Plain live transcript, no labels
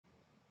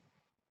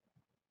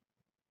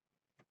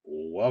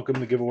Welcome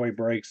to Giveaway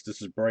Breaks.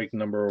 This is break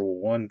number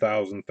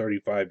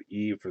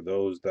 1035E for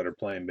those that are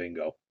playing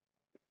bingo.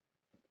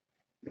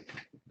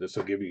 This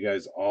will give you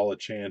guys all a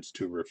chance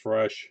to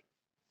refresh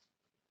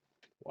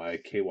while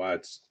K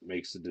Watts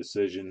makes a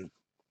decision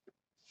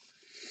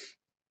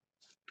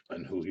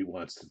on who he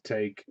wants to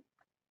take.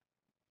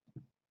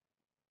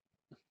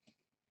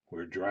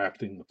 We're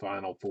drafting the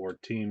final four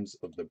teams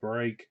of the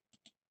break.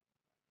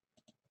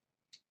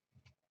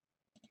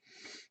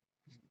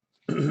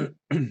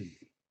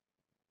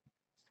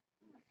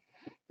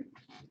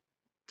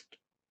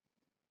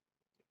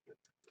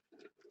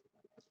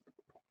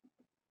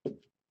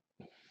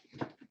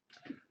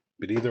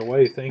 But either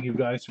way, thank you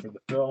guys for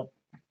the fill.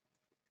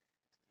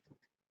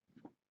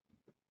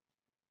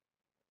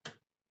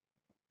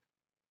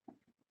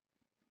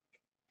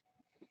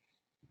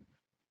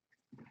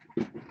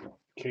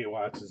 K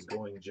Watts is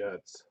going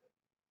Jets.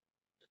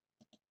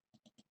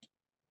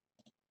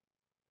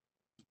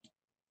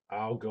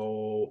 I'll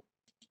go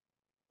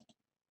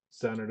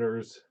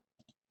Senators.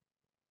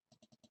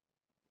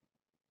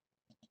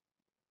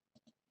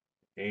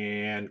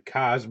 And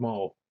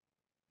Cosmo,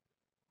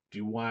 do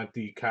you want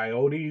the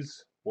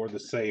Coyotes or the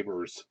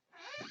Sabres?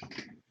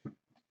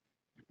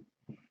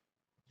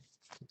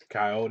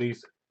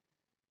 Coyotes.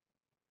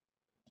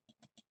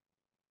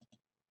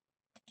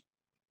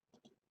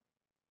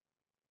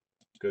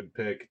 Good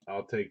pick.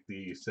 I'll take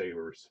the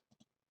Sabres.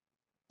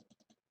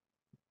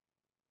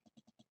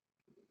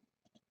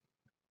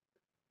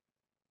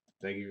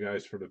 Thank you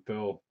guys for the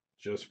fill.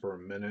 Just for a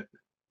minute.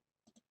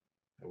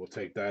 I will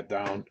take that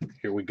down.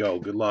 Here we go.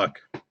 Good luck.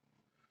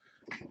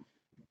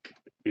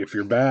 If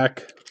you're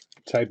back,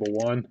 type a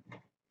 1.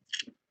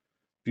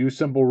 Few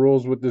simple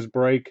rules with this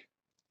break.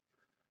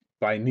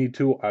 If I need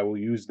to, I will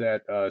use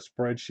that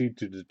spreadsheet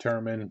to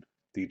determine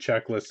the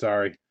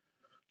checklist,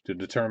 to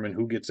determine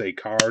who gets a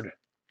card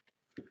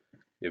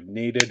if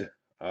needed.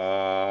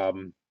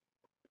 First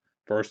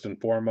and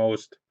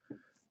foremost,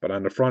 but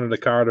on the front of the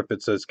card, if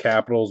it says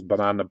Capitals, but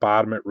on the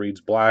bottom it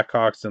reads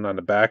Blackhawks, and on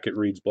the back it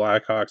reads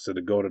Blackhawks,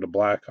 it'll go to the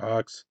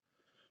Blackhawks.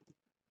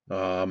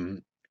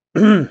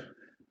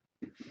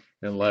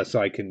 Unless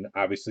I can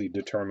obviously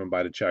determine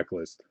by the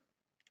checklist.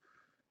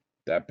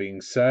 That being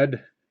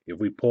said, if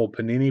we pull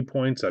Panini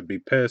points, I'd be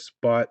pissed,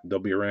 but they'll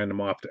be random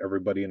off to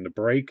everybody in the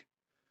break.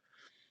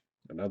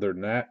 And other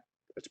than that,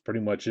 that's pretty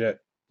much it.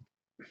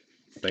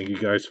 Thank you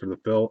guys for the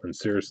fill, and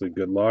seriously,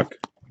 good luck.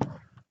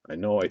 I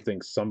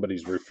think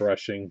somebody's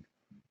refreshing.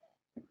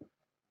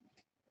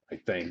 I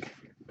think.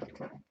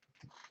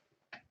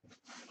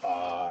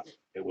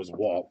 It was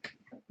Walt,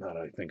 now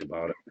that I think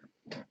about it.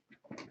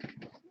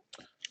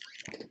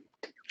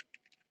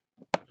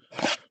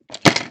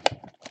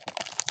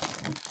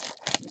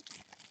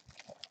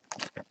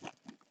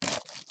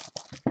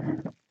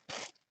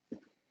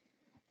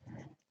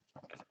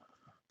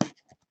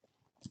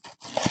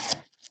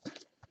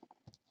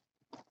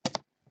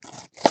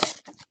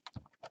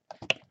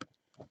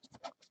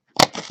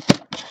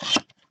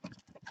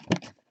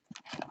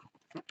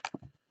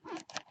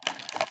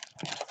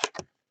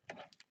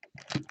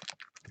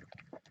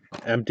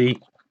 Empty.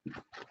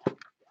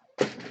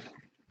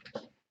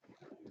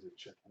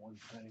 Check one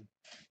thing.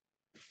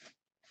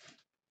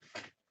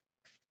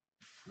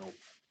 Nope.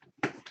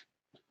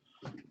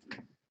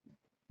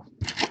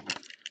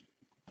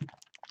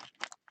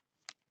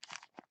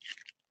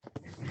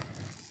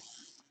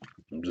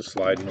 I'm just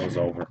sliding those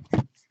over.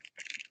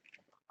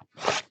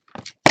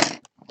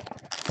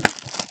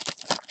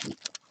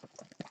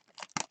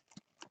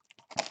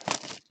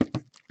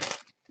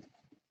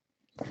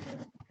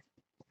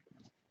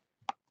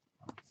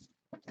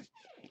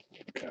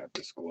 Got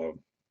this glove.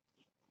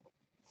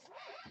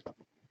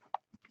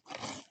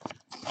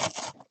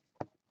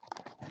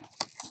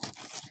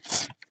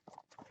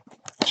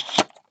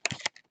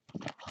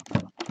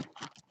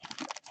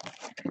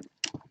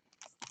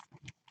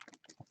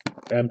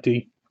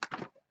 Empty.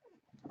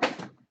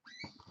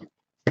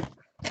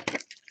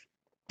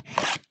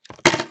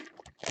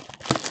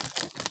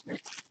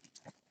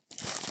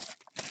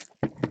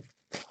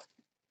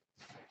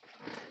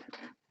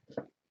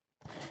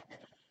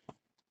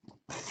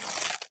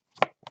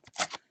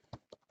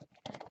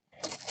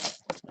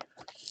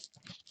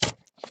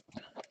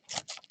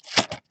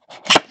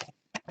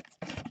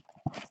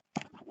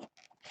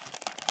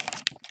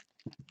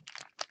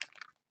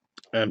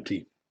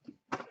 Empty.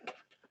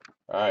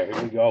 All right,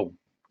 here we go.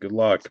 Good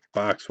luck.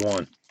 Box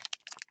 1.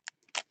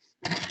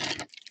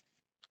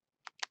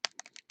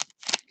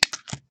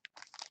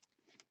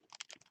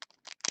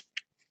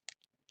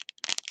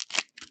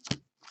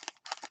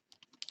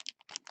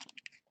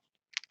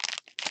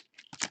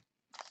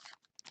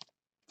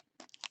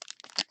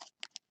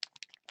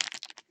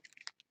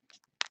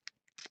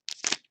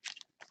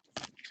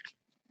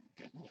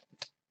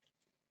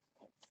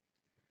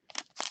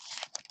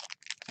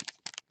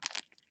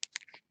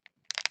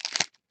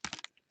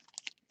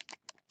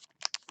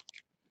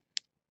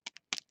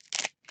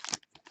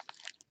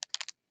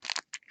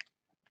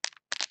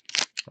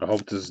 I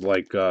hope this is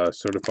like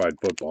certified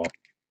football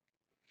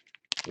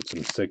with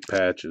some sick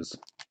patches.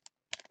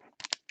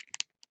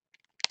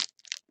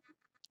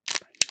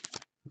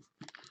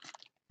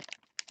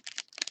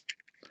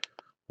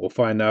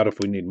 find out if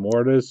we need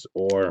more of this,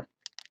 or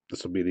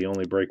this will be the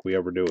only break we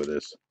ever do with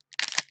this.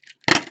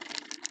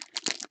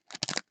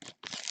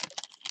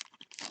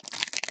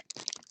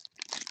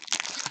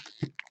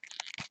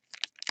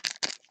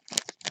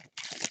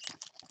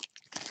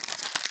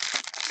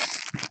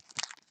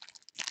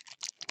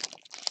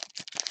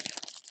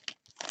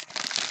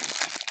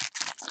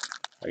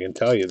 I can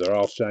tell you they're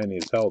all shiny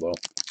as hell, though.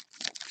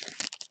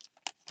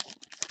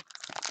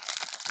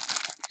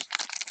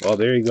 Well,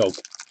 there you go,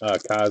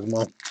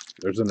 Cosmo.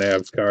 There's an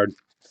Avs card.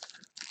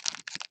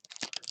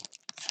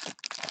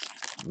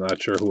 I'm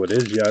not sure who it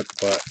is yet,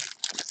 but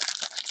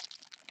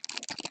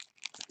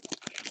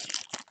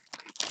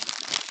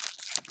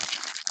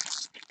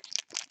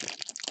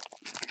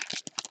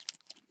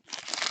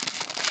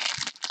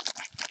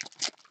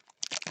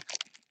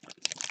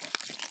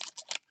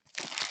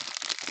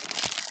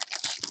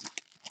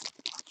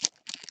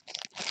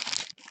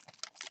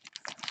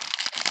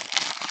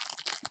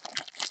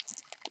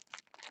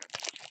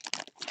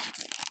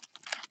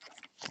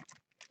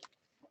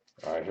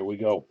all right, here we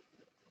go.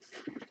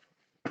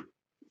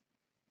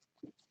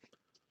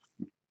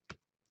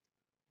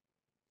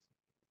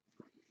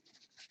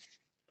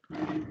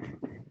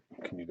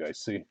 Can you guys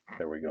see?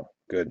 There we go.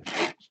 Good.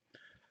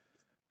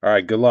 All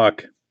right, good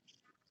luck.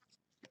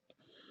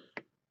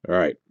 All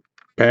right,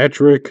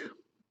 Patrick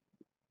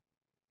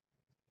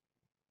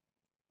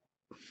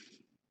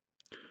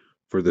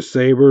for the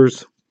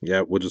Sabres.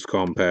 Yeah, we'll just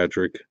call him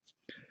Patrick.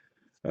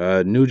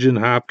 Nugent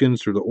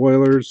Hopkins for the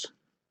Oilers.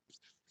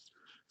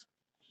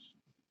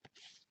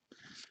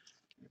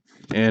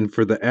 And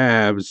for the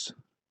Avs,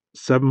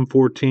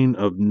 714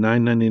 of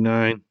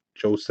 999,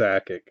 Joe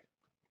Sakic.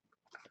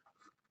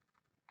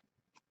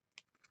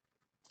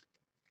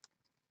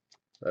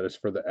 That is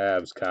for the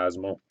Avs,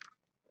 Cosmo.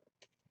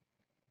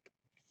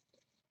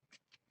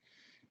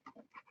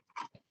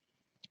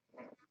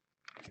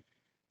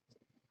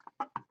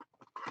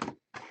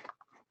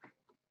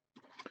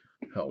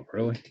 Oh,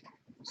 really?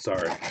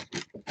 Sorry.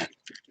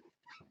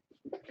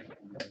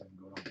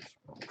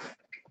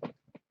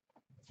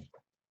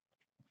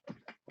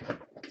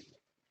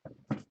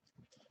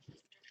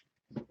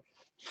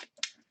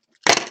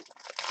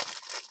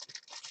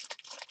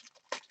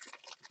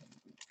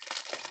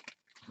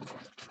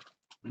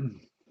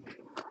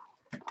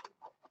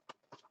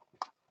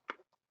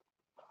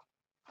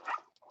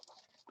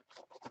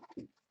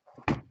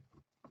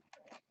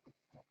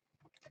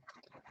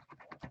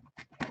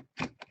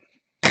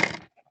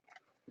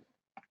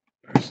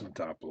 There's some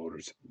top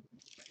loaders.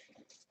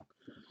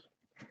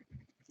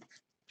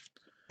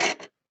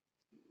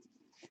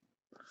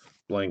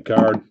 Blank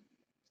card.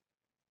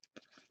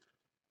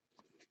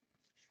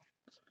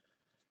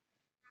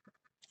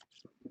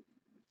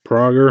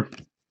 Prager,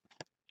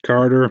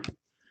 Carter,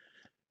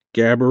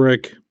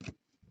 Gaborik.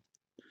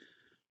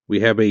 We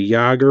have a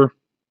Yager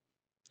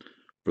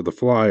for the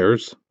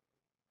Flyers.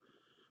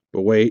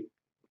 But wait,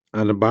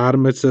 on the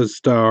bottom it says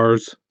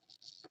Stars.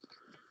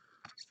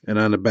 And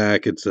on the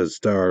back it says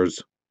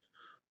Stars.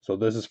 So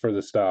this is for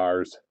the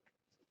Stars.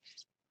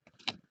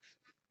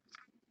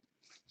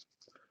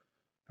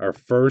 Our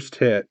first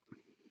hit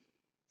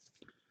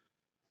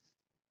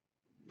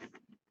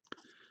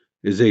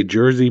is a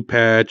jersey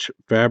patch,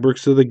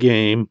 Fabrics of the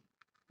Game,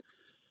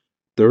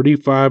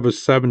 35 of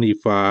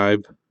 75,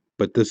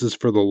 but this is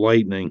for the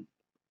Lightning.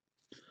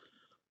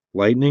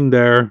 Lightning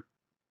there,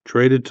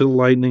 traded to the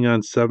Lightning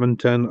on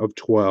 7/10 of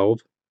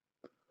 12.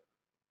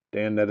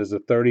 Dan, that is a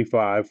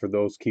 35 for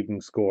those keeping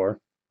score.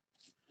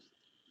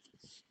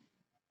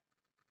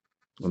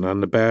 And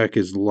on the back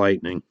is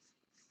Lightning.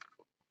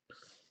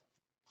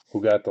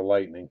 Who got the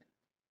Lightning?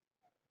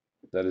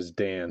 That is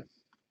Dan.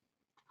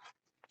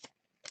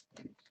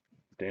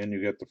 Dan,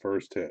 you get the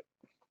first hit.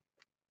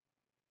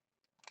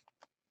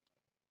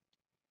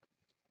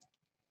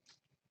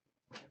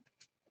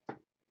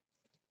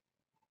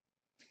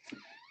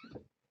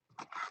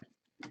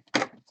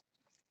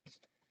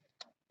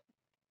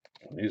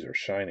 These are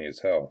shiny as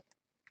hell.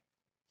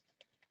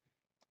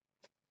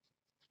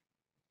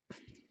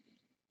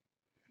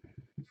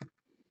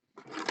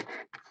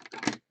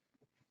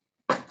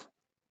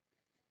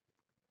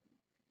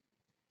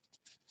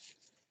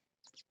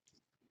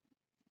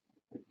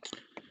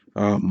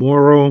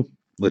 Morrow,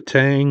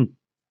 Letang,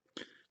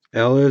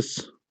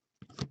 Ellis,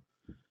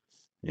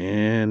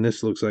 and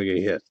this looks like a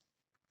hit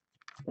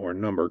or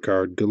number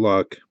card. Good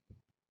luck.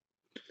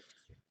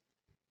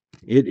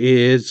 It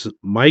is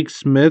Mike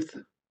Smith,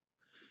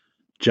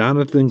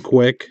 Jonathan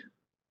Quick,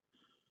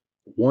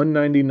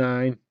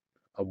 199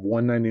 of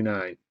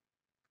 199.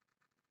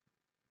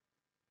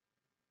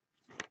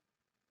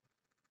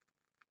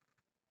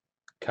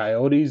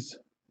 Coyotes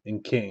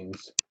and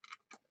Kings.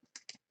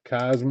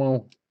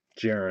 Cosmo,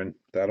 Jaron.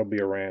 That'll be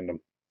a random.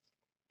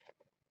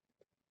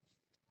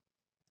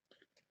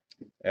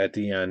 At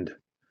the end,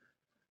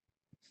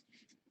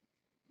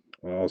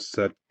 I'll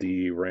set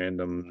the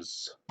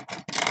randoms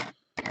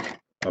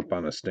up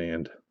on a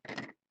stand.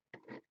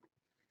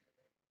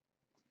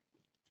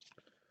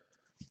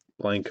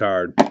 Blank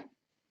card.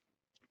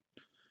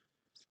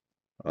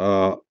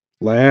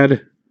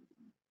 Lad,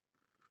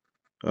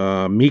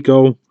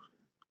 Miko,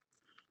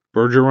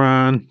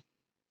 Bergeron,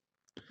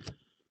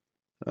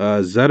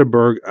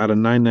 Zetterberg out of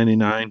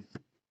 9.99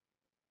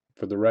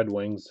 for the Red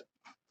Wings.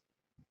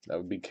 That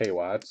would be K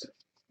Watts.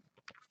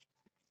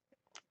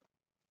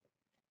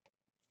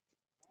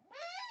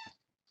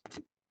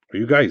 Are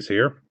you guys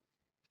here?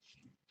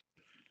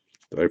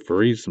 Did I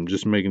freeze? I'm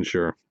just making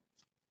sure.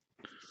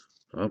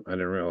 Oh, I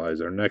didn't realize.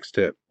 Our next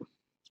tip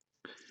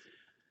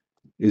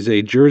is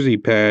a jersey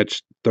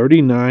patch,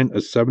 39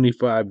 of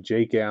 75,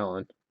 Jake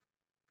Allen.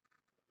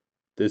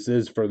 This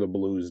is for the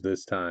Blues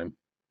this time.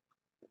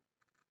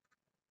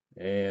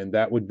 And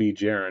that would be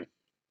Jaron.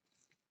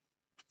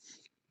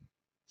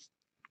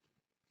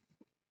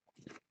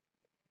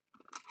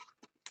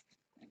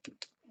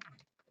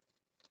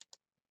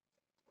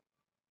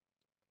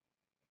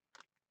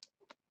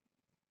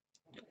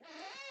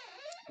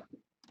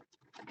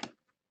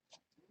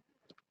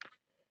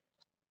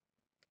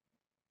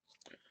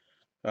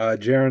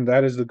 Jaron,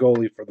 that is the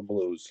goalie for the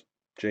Blues.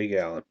 Jake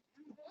Allen.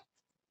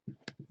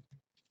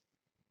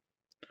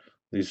 At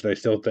least I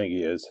still think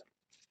he is.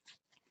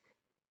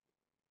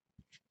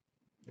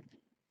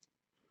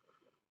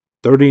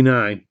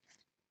 39.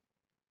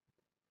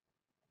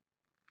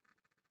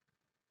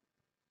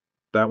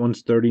 That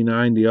one's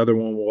 39. The other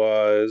one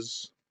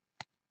was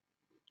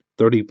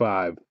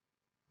 35.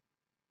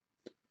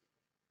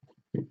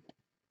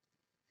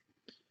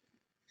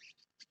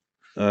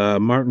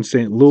 Martin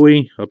St.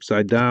 Louis,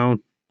 upside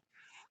down.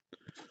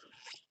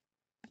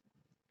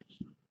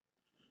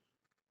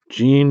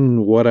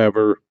 Gene,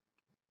 whatever.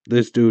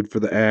 This dude for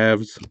the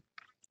Avs.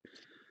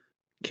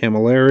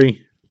 Camilleri,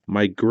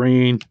 Mike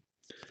Green,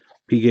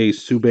 PK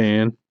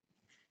Subban.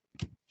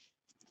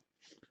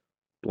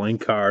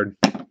 Blank card.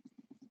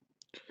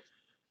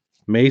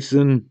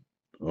 Mason.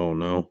 Oh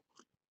no.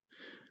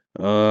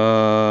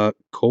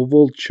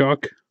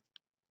 Kovalchuk.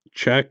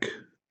 Check.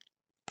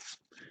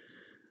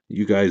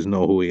 You guys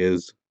know who he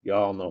is.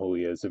 Y'all know who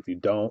he is. If you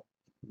don't,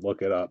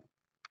 look it up.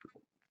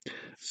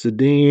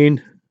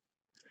 Sedin.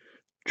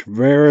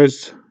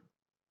 Tavares.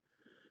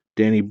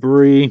 Danny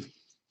Bree.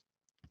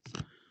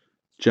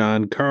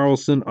 John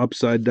Carlson,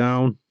 upside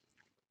down.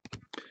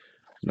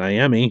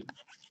 Miami.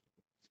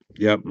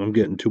 Yep, I'm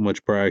getting too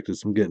much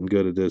practice. I'm getting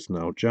good at this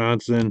now.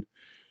 Johnson.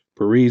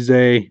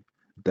 Parise.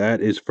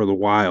 That is for the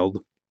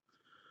Wild.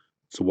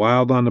 It's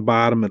Wild on the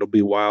bottom. It'll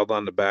be Wild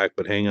on the back,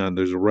 but hang on.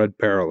 There's a red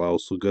parallel,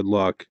 so good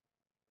luck.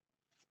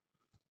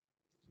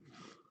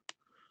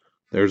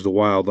 There's the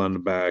Wild on the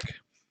back.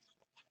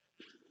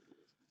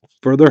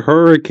 For the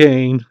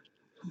Hurricane.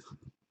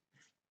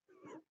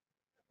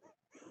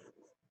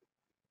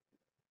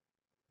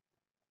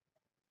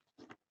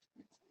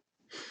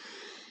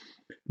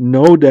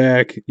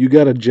 Nodak. You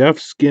got a Jeff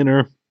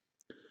Skinner.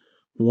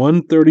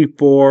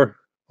 134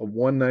 of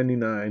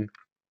 199.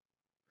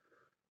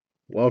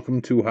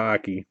 Welcome to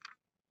hockey.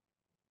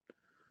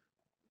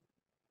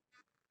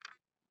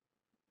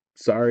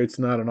 Sorry it's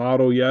not an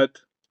auto yet.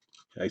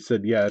 I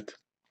said yet.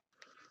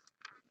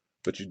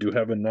 But you do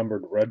have a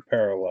numbered red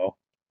parallel.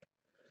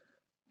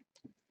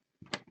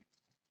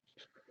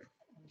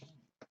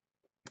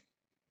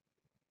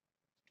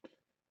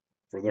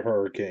 For the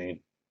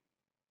Hurricane.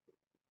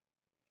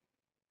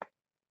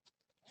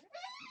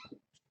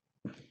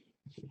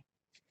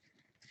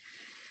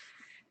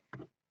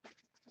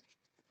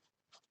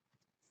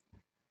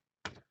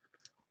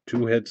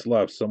 Two hits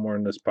left somewhere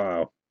in this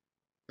pile.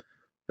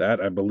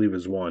 That, I believe,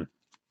 is one.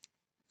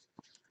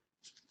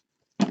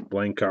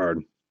 Blank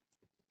card.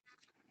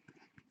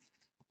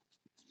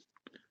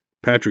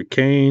 Patrick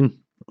Kane.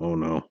 Oh,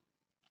 no.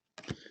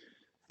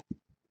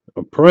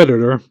 A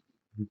Predator.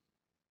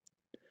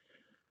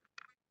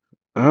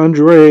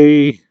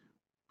 Andre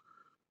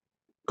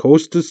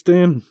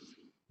Kostistan.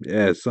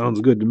 Yeah,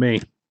 sounds good to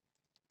me.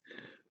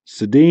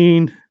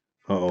 Sedin.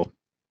 Uh-oh.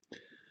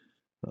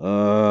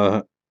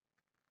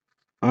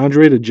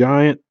 Andre the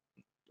Giant.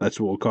 That's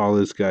what we'll call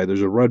this guy.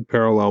 There's a red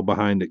parallel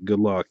behind it.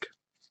 Good luck.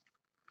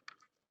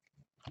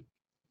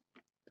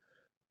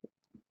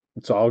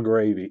 It's all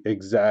gravy.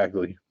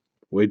 Exactly.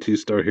 Wait till you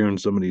start hearing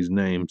some of these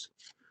names.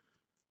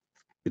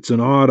 It's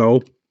an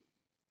auto.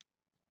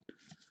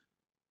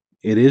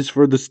 It is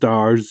for the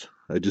Stars.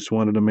 I just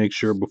wanted to make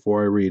sure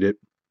before I read it.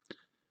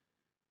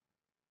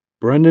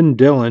 Brendan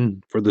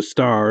Dillon for the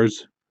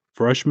Stars.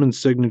 Freshman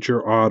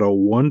signature auto.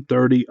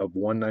 130 of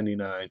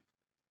 199.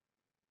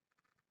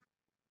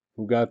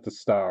 Who got the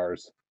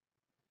Stars?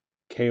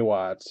 K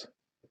Watts.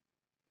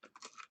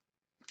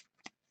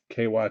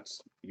 K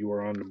Watts, you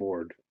are on the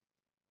board.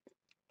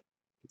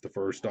 The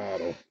first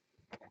auto.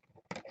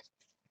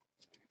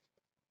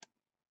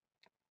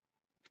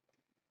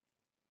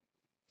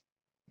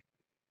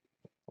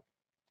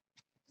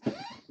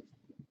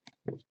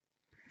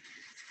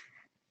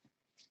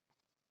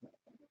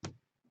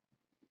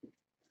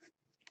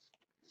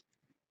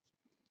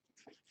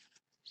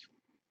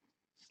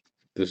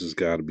 This has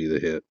got to be the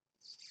hit.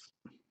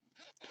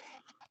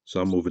 So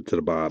I'll move it to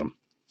the bottom.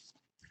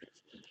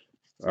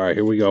 All right,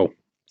 here we go.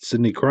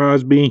 Sidney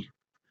Crosby,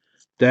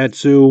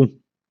 Datsu,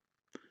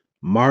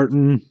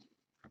 Martin,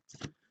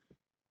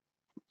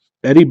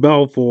 Eddie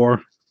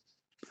Belfour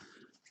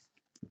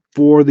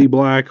for the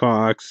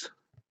Blackhawks.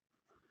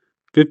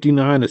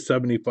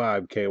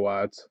 59/75, K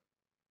Watts.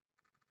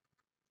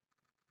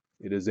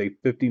 It is a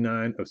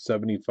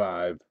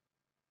 59/75.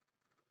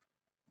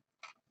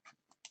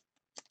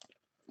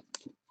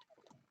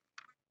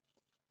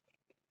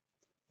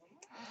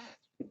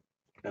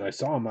 And I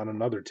saw him on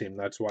another team.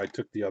 That's why I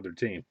took the other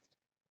team.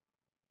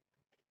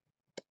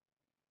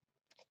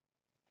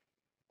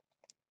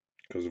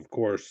 Because, of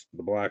course,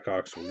 the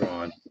Blackhawks were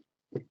gone.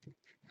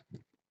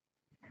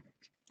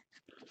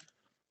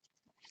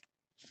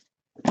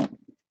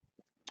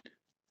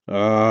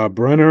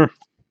 Brenner.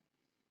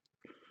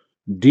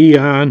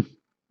 Dion.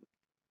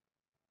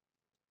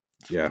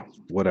 Yeah,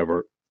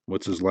 whatever.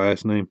 What's his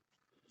last name?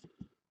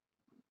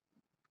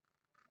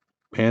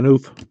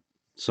 Panuth.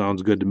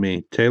 Sounds good to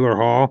me. Taylor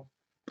Hall.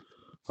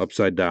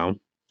 Upside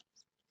down.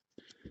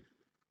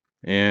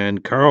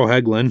 And Carl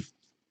Hagelin.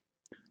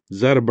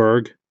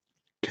 Zetterberg.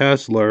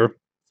 Kessler.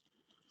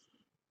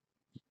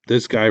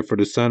 This guy for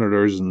the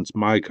Senators, and it's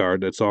my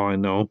card. That's all I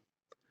know.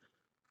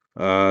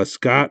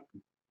 Scott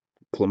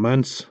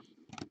Clements.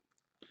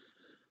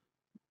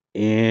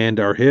 And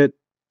our hit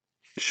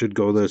should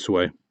go this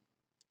way.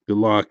 Good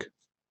luck.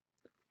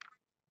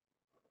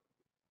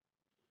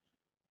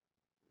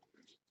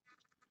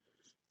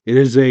 It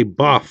is a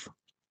buff.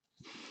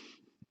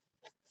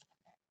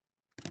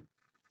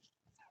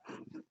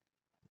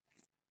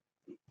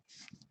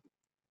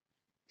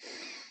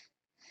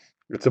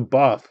 It's a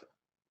buff.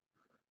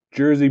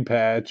 Jersey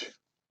patch.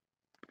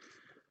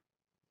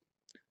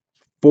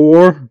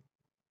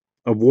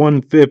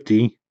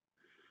 4/150.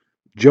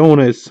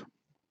 Jonas.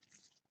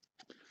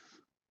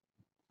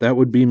 That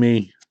would be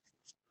me.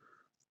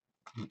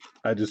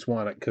 I just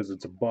want it because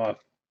it's a buff.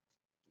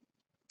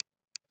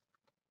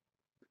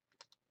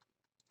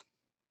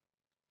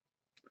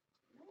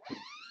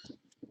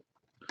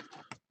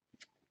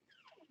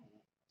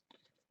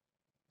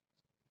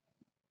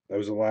 That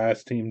was the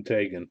last team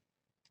taken.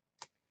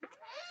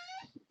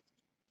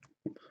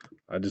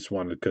 I just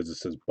wanted it because it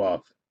says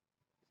buff.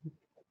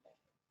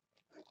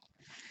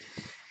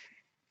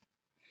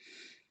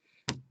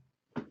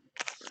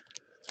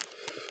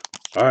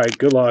 All right,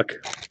 good luck.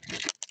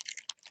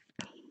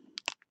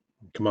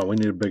 Come on, we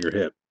need a bigger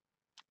hit.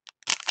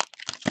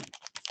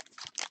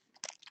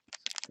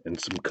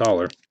 And some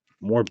color.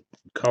 More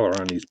color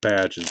on these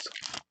patches.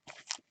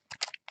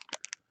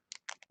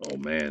 Oh,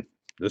 man.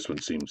 This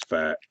one seems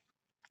fat.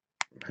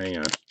 Hang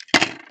on.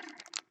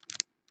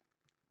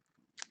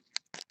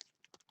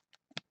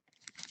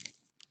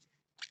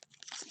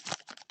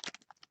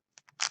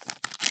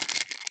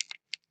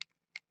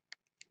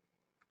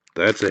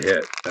 That's a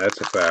hit. That's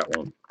a fat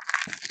one.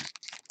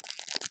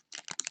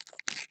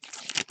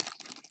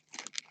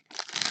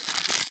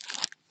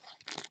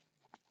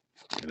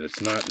 And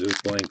it's not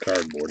just blank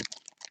cardboard.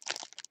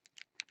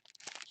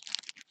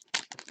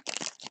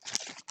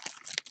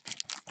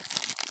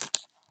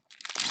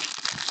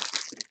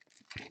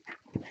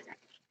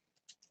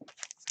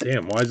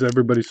 Damn, why is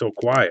everybody so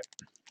quiet?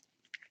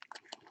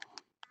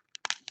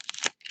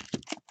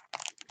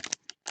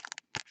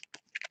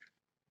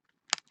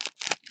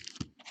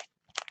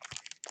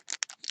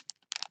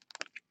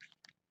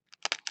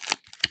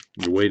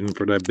 You're waiting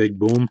for that big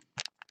boom?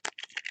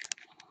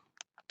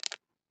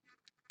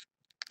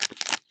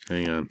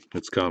 Hang on,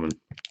 it's coming.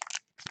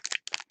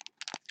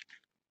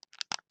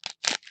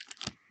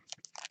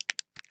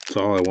 That's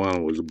all I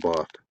wanted was a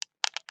buff.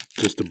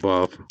 Just a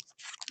buff.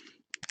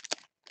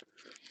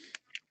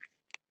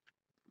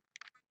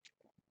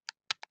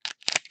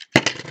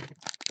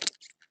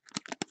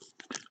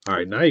 All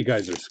right, now you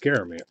guys are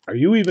scaring me. Are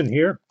you even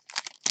here?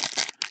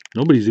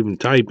 Nobody's even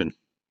typing.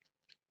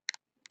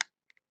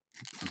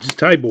 Just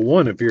type a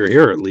 1 if you're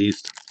here at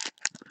least.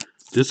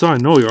 Just so I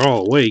know you're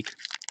all awake.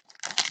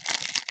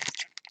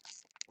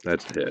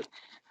 That's a hit.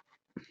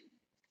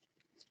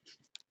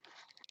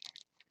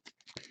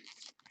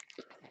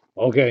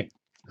 Okay.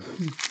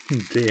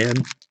 Dan.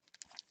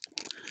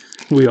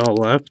 We all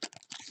left.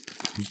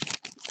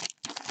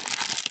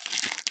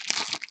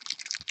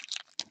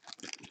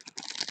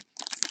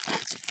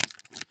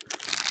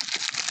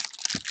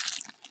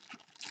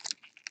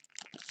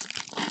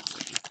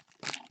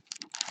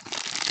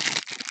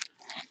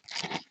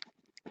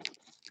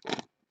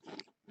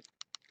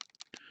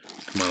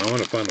 Come on, I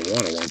want to find a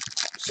 101.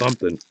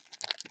 Something.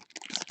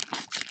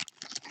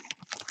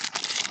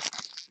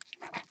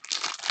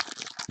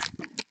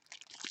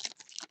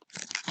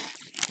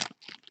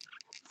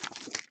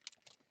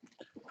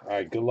 All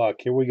right, good luck.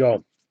 Here we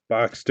go.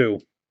 Box 2.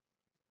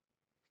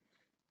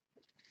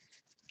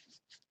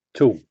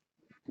 2.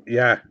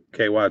 Yeah,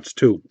 okay, watch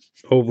 2.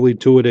 Hopefully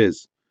 2 it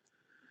is.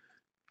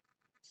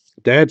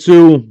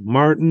 Datsu,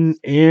 Martin,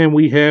 and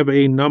we have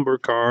a number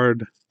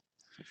card.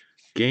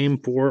 Game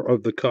 4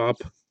 of the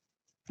Cup.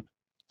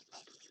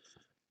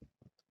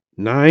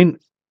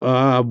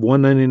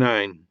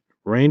 9/199.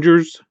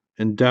 Rangers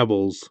and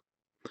Devils.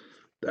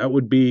 That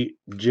would be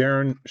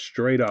Jaron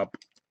straight up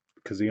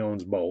because he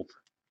owns both.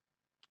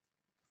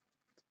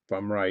 If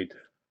I'm right.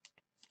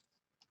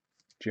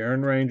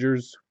 Jaren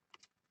Rangers,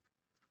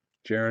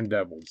 Jaren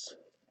Devils.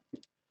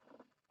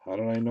 How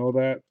did I know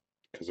that?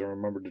 Because I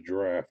remembered the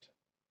draft.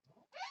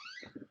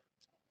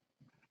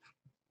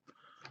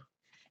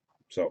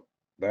 So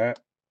that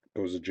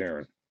goes to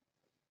Jaren.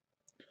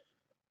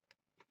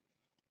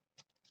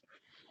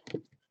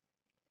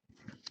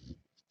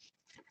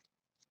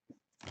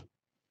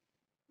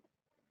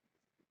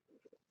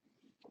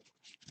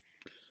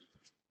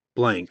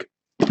 Blank.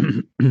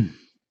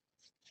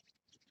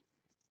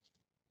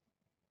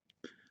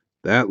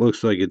 That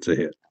looks like it's a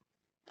hit.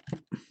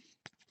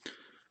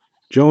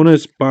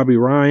 Jonas, Bobby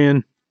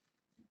Ryan.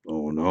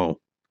 Oh no.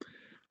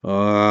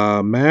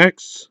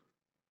 Max.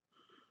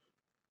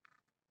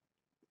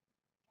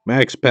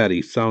 Max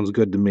Petty. Sounds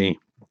good to me.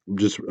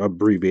 Just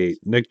abbreviate.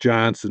 Nick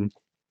Johnson.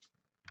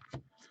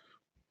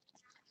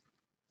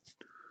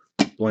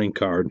 Blank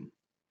card.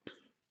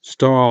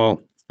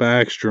 Stahl,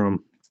 Backstrom,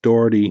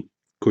 Doherty,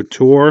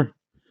 Couture.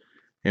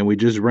 And we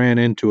just ran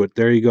into it.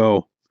 There you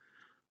go.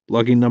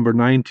 Lucky number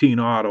 19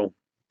 auto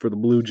for the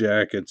Blue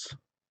Jackets.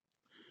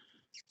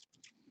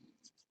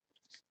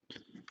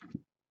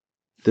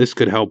 This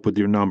could help with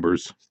your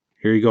numbers.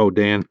 Here you go,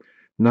 Dan.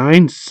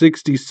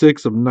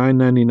 966 of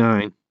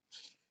 999.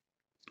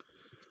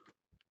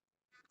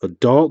 A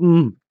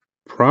Dalton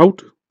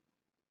Prout.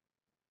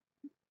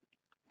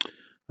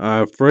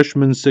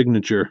 Freshman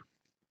signature.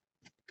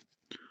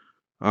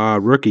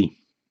 Rookie.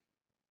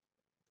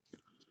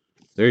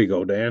 There you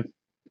go, Dan.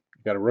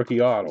 You got a rookie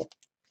auto.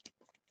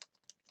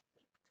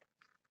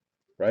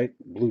 Right?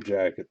 Blue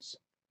Jackets.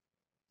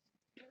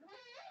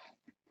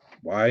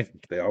 Why?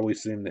 They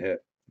always seem to hit.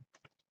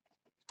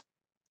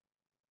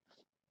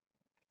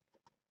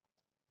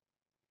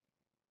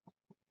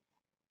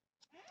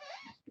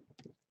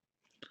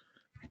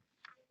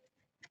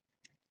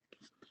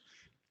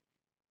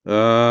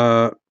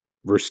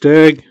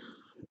 Versteg,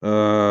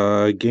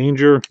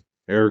 Ganger,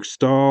 Eric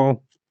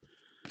Stahl,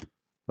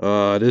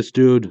 this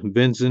dude,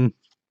 Vincent.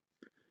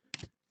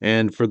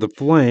 And for the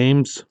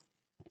Flames,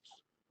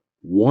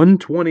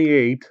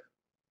 128.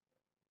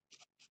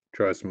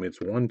 Trust me, it's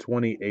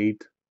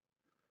 128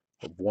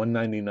 of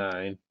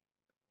 199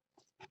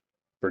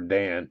 for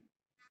Dan.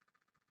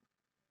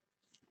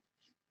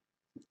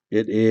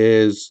 It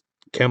is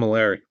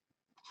Camilleri.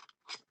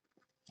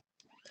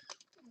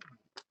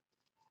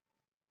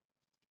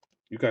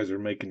 You guys are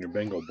making your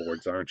bingo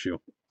boards, aren't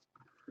you?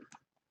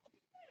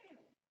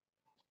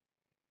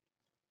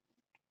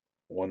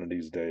 One of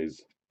these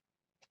days.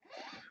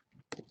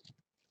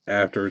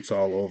 After it's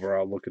all over,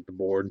 I'll look at the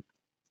board.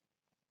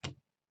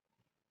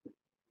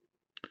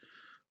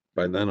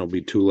 By then, it'll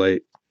be too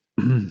late.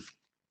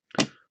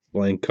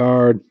 Blank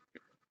card.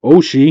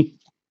 Oshie.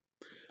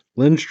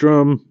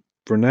 Lindstrom.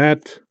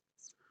 Fournette.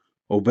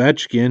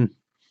 Ovechkin.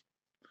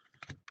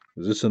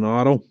 Is this an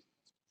auto?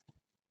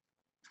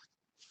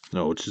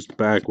 No, it's just a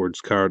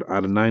backwards card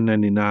out of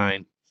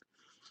 999.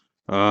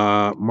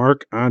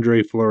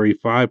 Marc-Andre Fleury,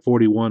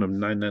 541 of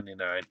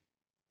 999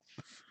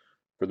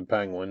 for the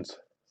Penguins.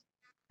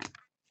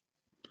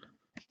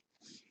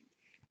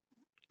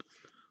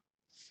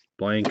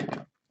 Blank.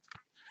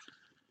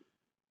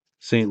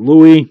 St.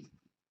 Louis.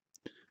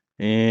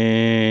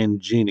 And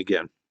Gene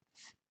again.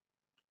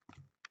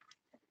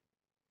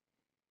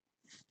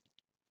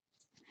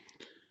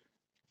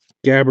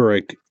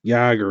 Gaborik,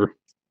 Yager.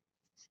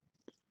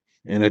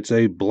 And it's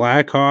a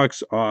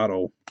Blackhawks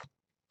auto.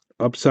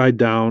 Upside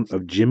down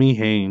of Jimmy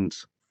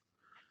Haynes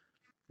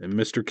and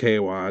Mr. K.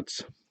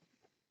 Watts.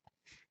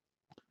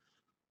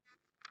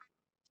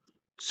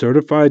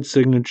 Certified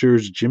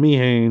signatures, Jimmy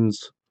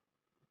Haynes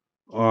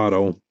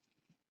auto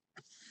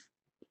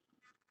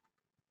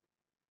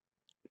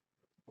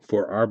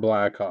for our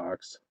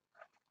Blackhawks.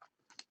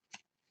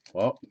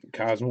 Well,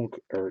 Cosmo.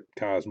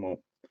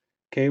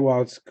 K.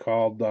 Watts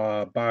called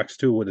box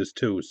 2 with his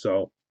 2,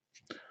 so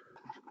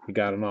he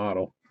got an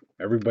auto.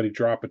 Everybody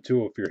drop a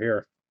 2 if you're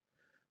here.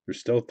 There's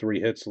still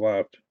 3 hits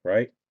left,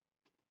 right?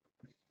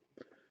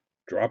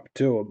 Drop a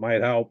 2, it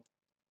might help.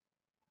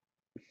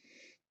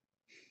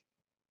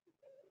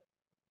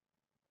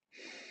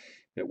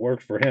 It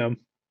worked for him.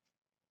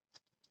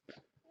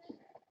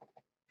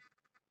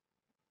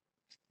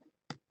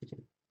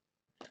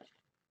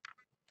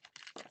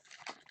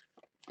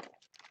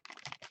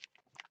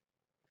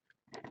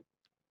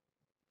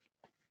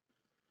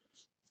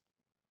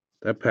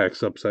 That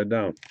pack's upside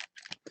down.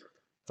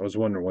 I was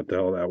wondering what the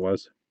hell that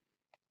was.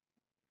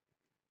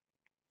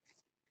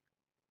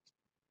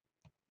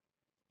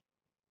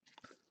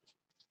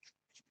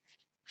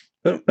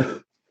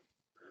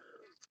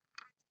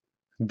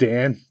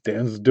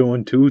 Dan's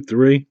doing 2,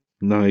 3.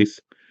 Nice.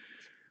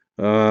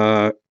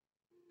 McCall,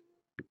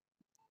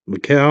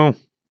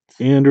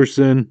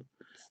 Anderson,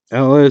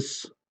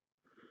 Ellis,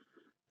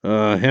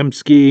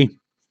 Hemsky.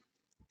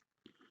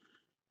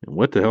 And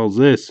what the hell's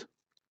this?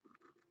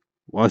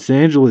 Los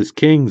Angeles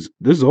Kings.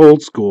 This is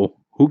old school.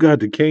 Who got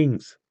the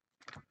Kings?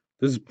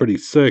 This is pretty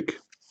sick.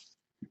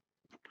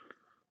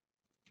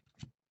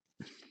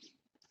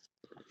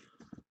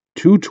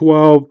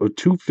 212 of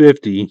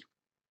 250.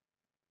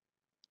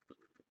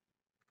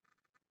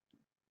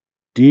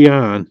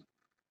 Dion.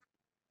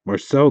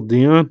 Marcel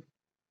Dion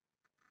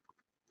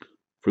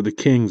for the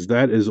Kings.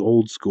 That is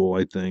old school,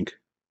 I think.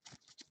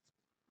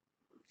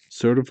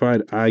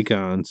 Certified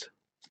icons.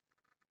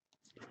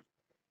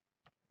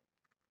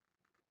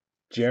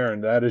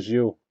 Jaron, that is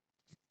you.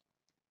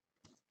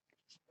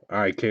 All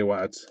right, K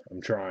Watts.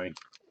 I'm trying.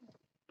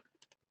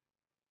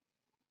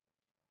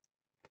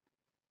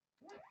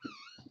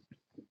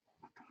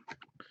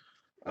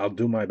 I'll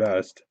do my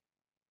best.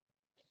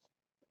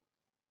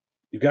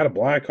 You got a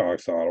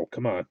Blackhawks auto.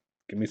 Come on.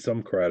 Give me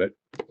some credit.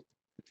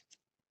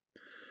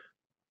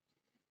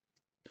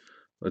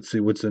 Let's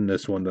see what's in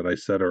this one that I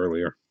said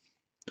earlier.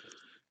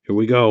 Here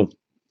we go.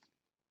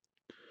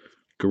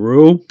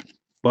 Guru,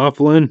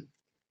 Bufflin,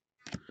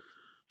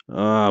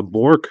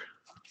 Bork,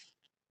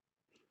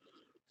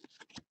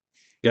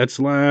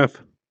 Getzlaff,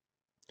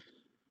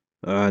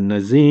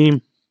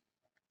 Nazim,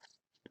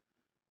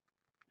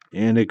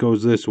 and it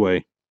goes this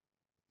way.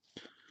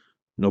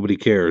 Nobody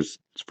cares.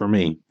 It's for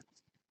me.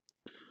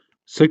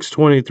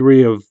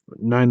 623 of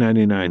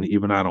 999.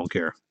 Even I don't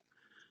care.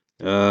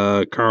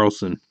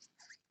 Carlson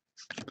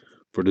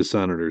for the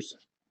Senators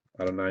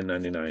out of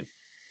 999.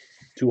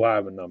 Too high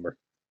of a number.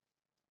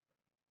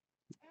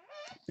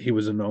 He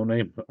was a no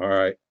name. All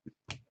right.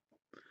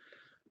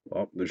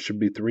 Well, there should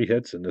be 3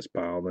 hits in this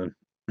pile then.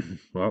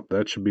 Well,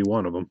 that should be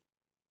one of them.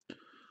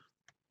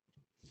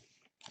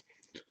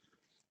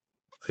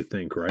 I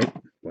think, right?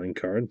 Blank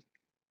card.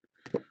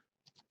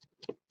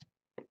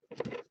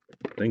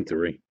 I think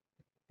 3.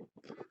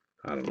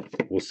 I don't know.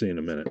 We'll see in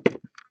a minute.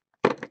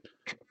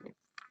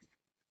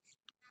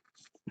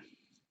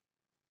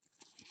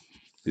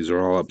 These are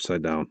all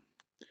upside down.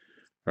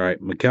 All right,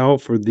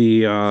 Mikal for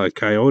the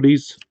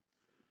Coyotes.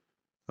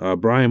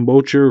 Brian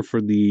Bocher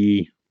for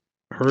the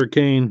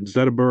Hurricane,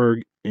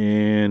 Zetterberg,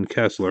 and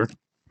Kessler.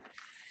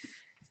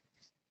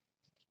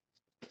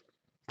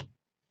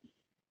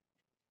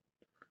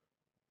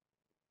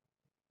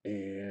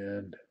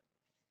 And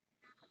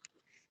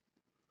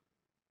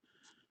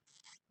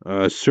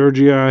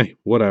Sergei,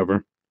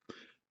 whatever,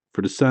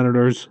 for the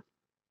Senators.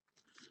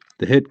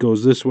 The hit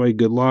goes this way.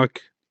 Good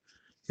luck.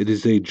 It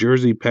is a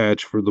jersey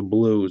patch for the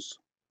Blues.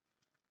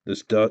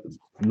 This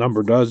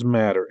number does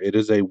matter. It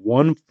is a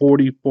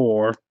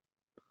 144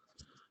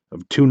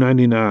 of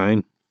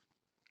 299.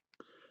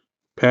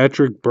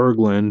 Patrick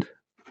Berglund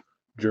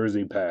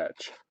jersey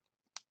patch.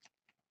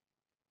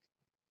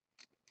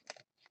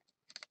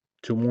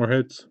 2 more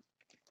hits.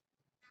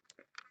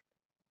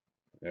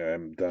 Yeah,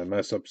 did I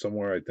mess up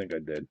somewhere? I think I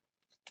did.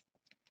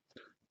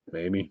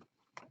 Maybe.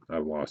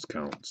 I've lost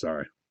count.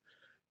 Sorry.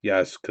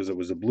 Yes, because it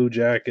was a Blue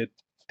Jacket,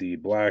 the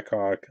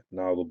Blackhawk,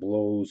 now the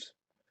Blues.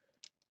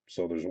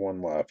 So there's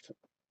 1 left.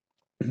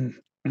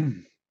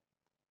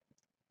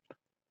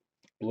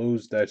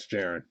 Blues, that's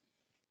Jaron.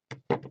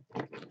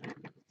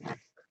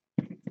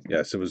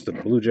 Yes, it was the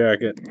Blue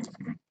Jacket,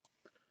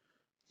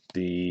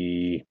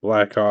 the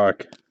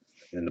Blackhawk,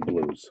 and the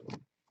Blues.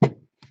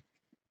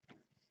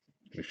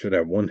 We should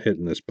have 1 hit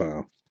in this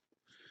pile.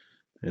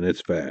 And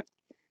it's fat.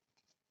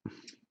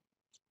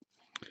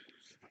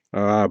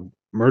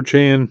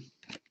 Merchant,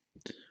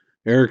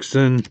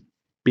 Erickson,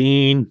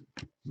 Bean,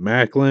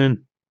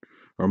 Macklin,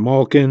 or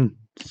Malkin,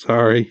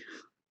 sorry.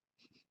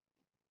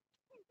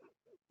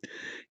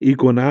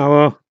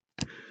 Equinala,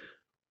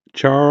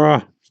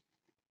 Chara,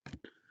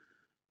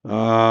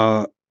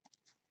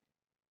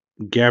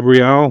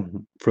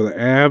 Gabrielle for the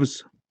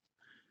Avs.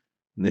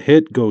 And the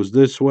hit goes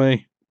this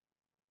way.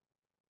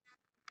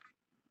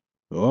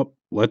 Oh,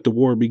 let the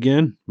war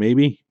begin.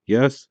 Maybe.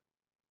 Yes.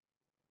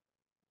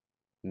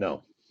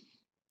 No.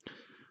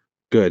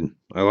 Good.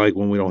 I like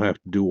when we don't have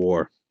to do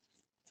war.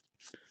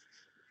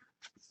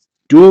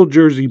 Dual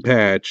jersey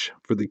patch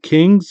for the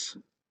Kings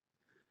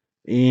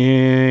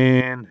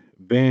and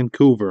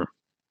Vancouver.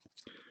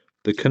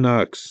 The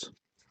Canucks.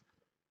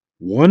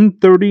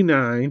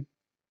 139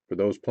 for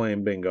those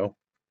playing bingo.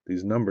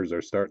 These numbers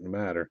are starting to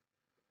matter.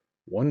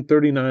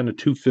 139 to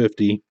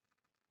 250.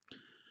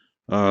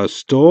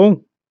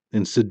 Stoll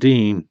and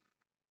Sedin.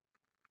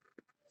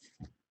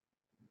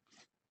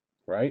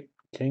 Right?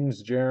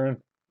 Kings Jaron,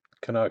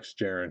 Canucks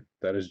Jaron.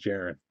 That is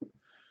Jaron.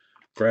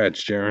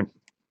 Congrats, Jaron.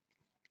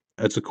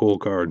 That's a cool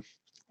card.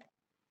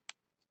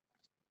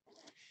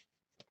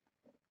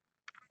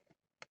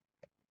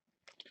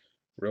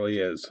 Really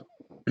is.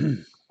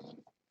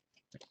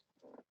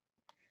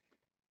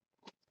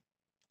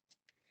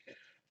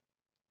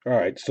 All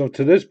right, so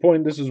to this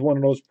point, this is one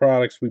of those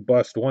products we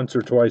bust once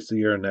or twice a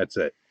year, and that's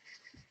it.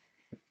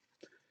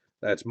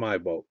 That's my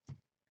vote.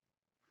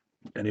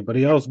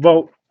 Anybody else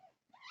vote?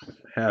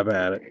 Have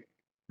at it.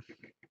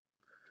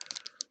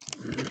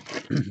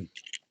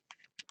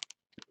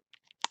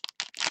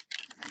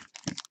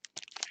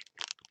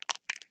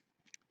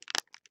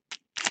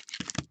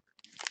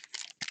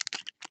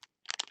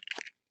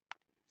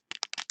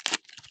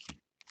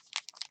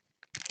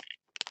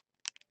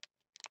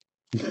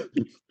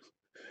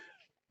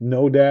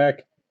 No,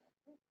 Dak.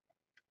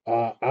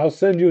 I'll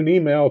send you an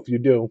email if you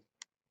do.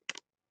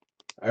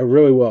 I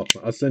really will.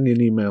 I'll send you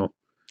an email.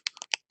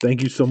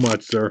 Thank you so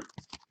much, sir.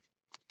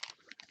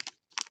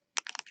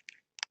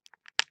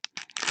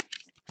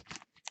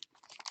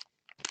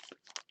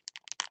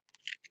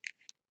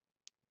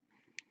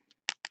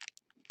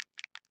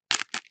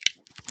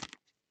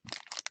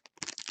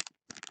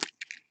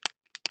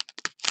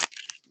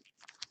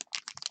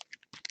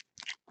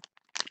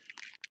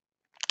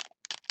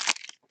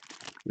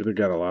 Either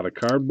got a lot of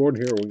cardboard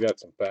here or we got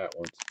some fat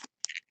ones.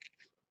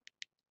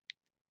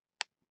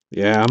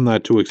 Yeah, I'm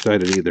not too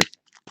excited either.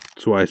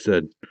 That's why I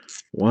said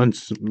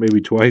once,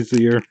 maybe twice a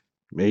year.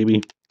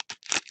 Maybe.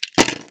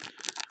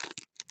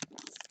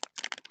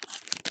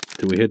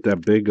 Till we hit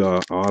that big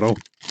auto.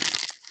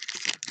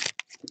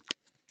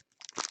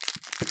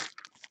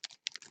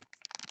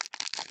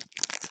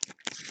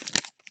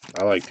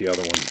 I like the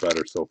other ones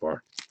better so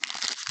far.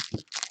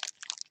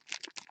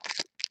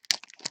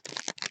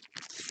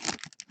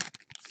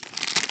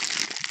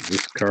 Is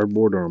this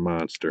cardboard or a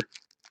monster?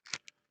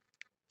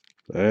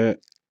 That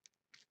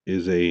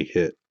is a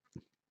hit.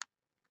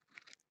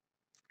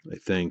 I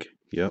think.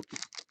 Yep.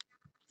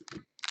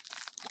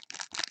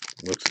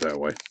 Looks that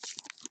way.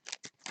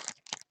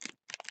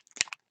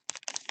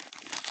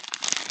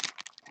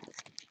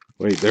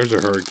 Wait, there's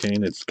a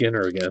hurricane. It's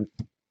Skinner again.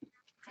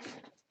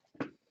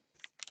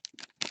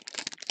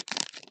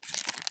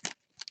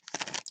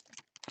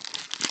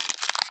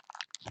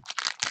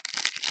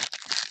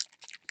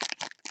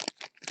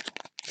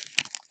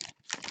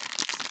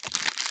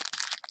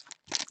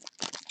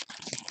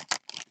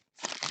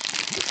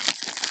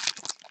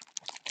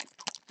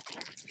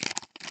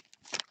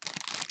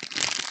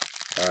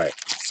 Alright.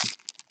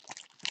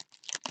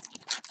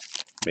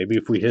 Maybe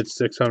if we hit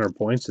 600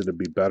 points, it'd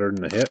be better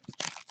than a hit.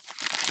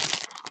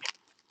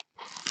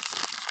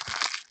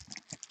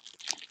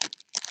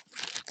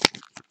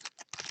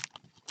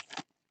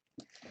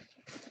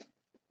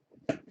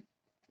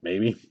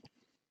 Maybe.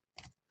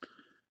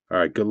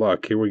 Alright, good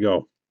luck. Here we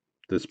go.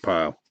 This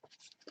pile.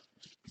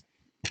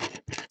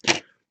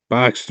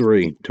 Box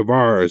 3.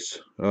 Tavares.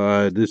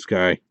 This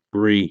guy.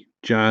 Bree.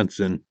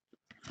 Johnson.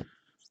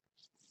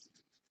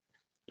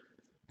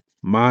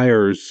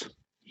 Myers.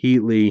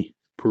 Heatley.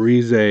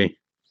 Parise.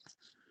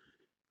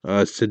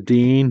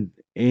 Sedin.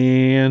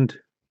 And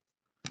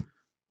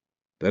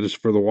that is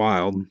for the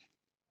Wild.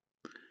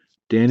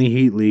 Danny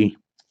Heatley.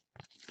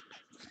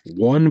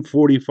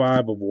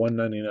 145 of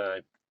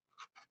 199.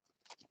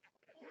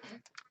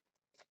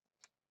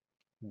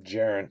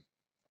 Jaron.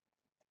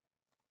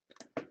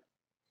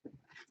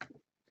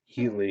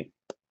 Heatley.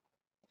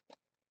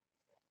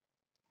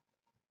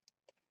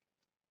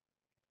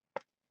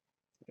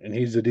 And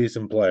he's a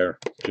decent player,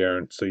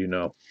 Jaron, so you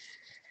know.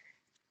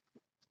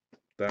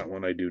 That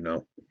one I do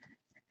know.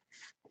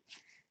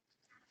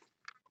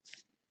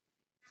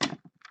 At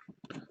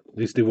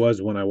least he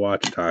was when I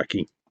watched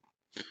hockey,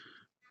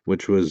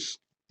 which was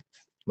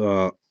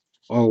all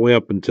the way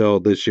up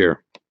until this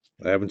year.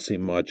 I haven't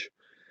seen much.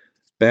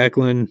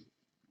 Backlund,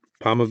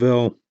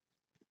 Palmaville,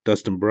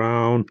 Dustin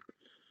Brown,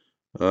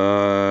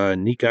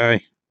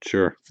 Nikai,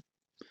 sure.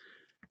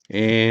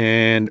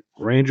 And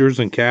Rangers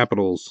and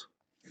Capitals.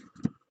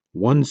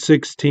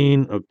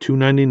 116 of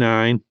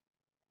 299.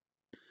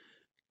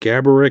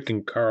 Gaborik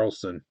and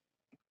Carlson.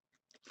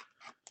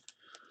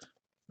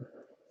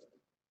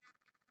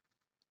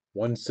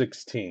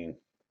 116.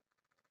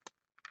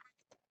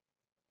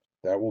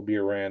 That will be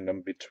a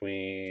random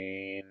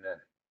between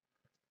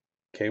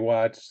K.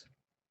 Watts,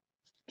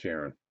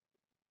 Jaron.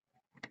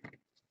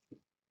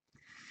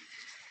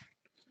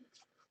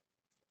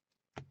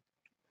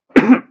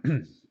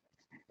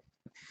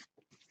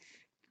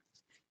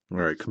 All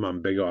right, come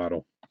on, big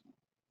auto.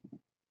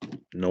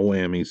 No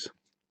whammies.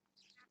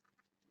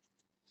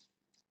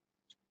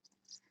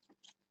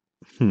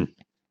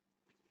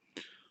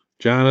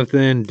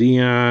 Jonathan,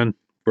 Dion,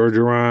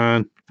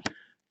 Bergeron,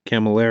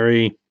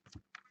 Camilleri,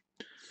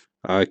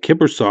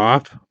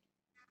 Kippersoff,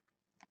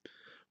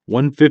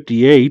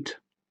 158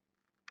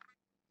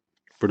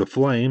 for the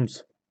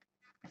Flames.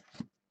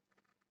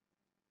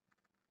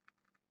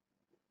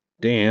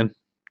 Dan,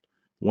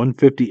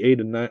 158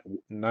 and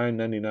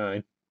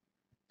 999.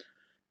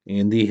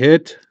 And the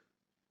hit,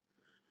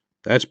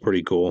 that's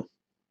pretty cool.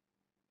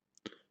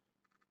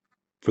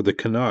 For the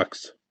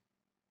Canucks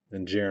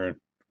and Jaron.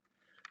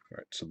 All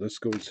right, so this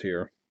goes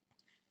here.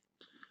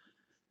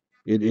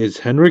 It is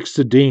Henrik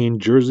Sedin,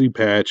 jersey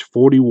patch,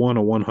 41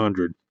 of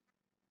 100.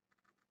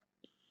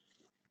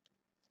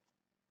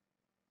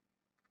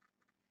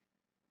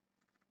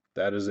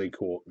 That is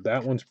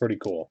that one's pretty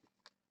cool.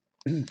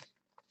 I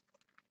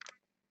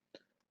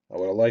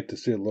would have liked to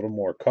see a little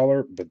more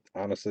color, but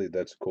honestly,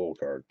 that's a cool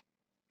card.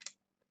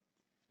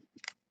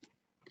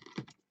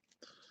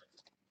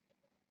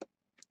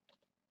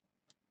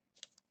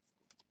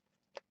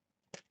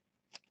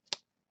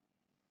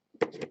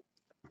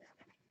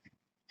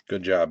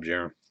 Good job,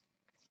 Jaron.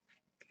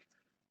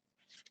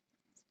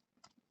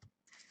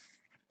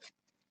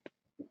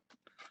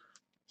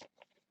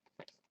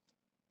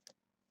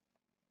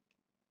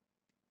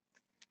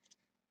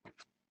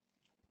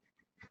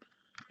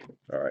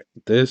 All right,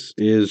 this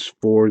is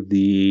for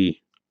the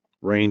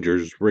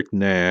Rangers, Rick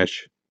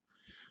Nash,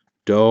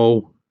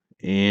 Doe,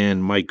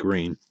 and Mike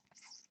Green.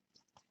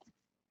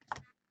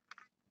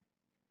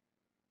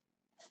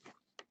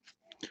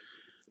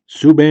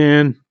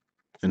 Subban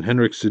and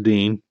Henrik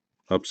Sedin,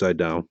 upside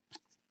down.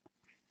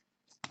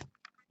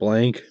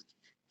 Blank.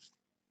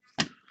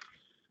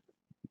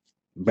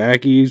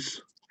 Backies,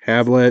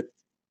 Havlet,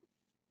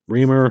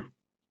 Reamer,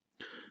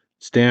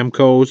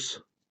 Stamkos.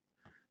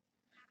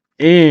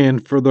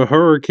 And for the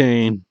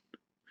Hurricane,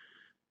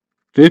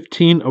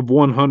 15 of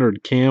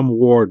 100, Cam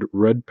Ward,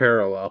 red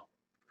parallel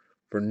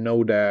for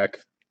Nodak.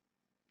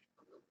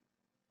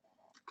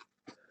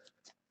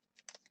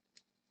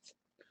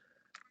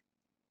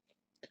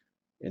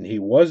 And he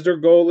was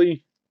their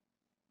goalie,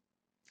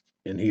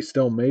 and he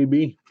still may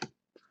be.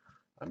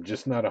 I'm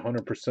just not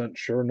 100%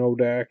 sure,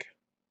 Nodak.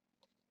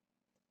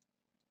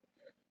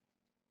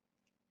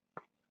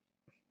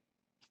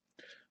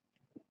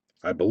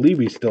 I believe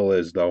he still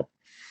is, though.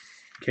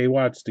 K.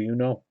 Watts, do you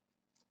know?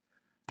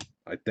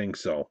 I think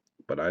so,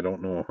 but I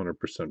don't know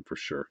 100% for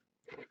sure.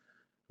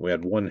 We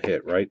had one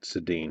hit, right?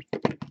 Sedin.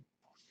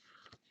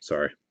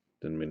 Sorry,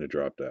 didn't mean to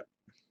drop that.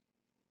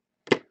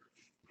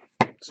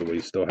 So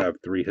we still have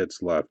 3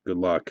 hits left. Good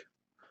luck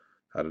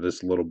out of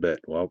this little bit.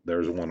 Well,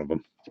 there's one of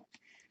them.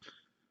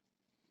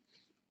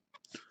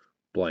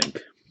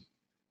 Blank.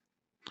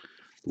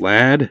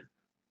 Ladd,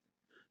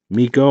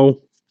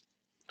 Miko,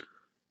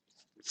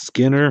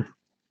 Skinner,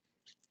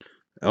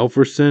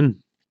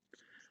 Elferson,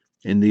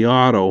 and the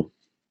auto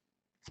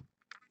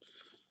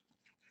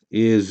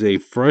is a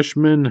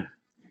freshman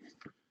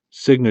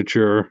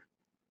signature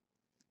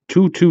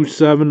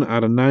 227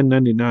 out of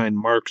 999,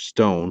 Mark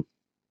Stone.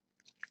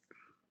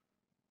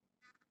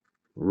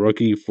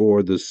 Rookie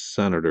for the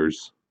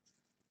Senators.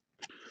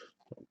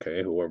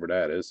 Okay, whoever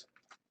that is.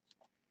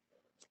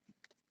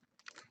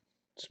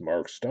 It's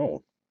Mark Stone.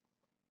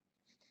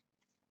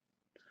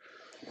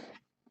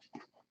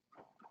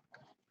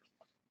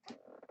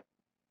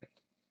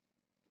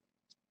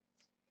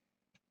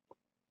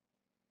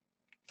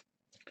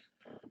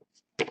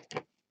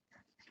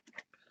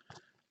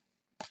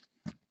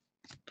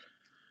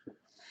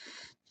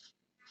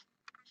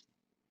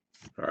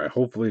 All right,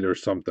 hopefully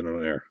there's something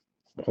in there.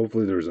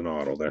 Hopefully there's an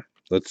auto there.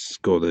 Let's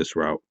go this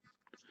route.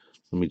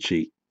 Let me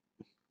cheat.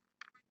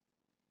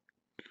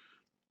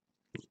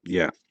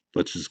 Yeah,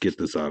 let's just get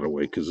this out of the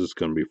way because it's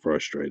going to be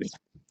frustrating.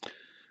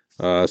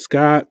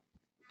 Scott,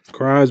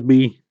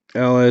 Crosby,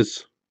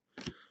 Ellis,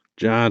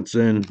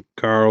 Johnson,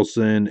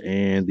 Carlson,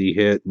 and the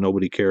hit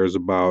nobody cares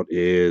about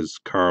is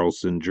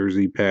Carlson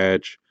jersey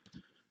patch,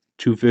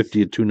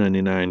 250 to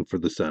 299 for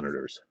the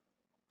Senators.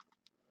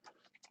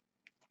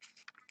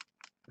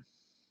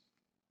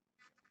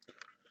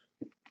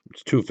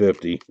 It's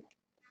 250. It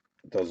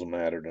doesn't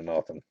matter to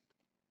nothing.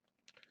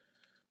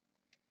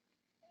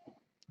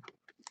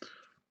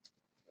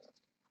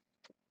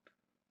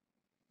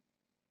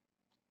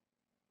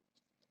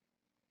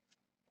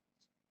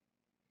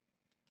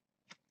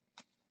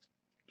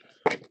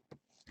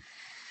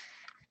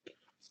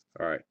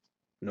 All right,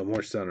 no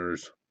more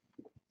Senators.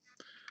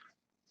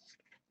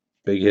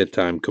 Big hit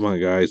time. Come on,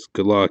 guys.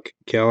 Good luck.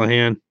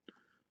 Callahan,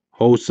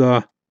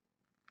 Hossa.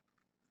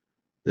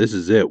 This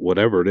is it,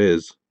 whatever it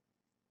is.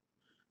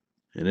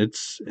 And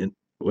it's.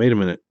 Wait a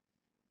minute.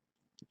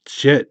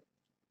 Shit.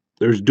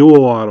 There's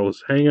dual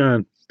autos. Hang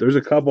on. There's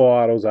a couple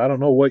autos. I don't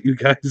know what you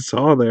guys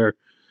saw there,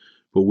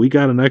 but we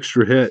got an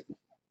extra hit.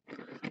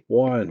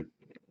 1,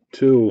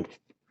 2,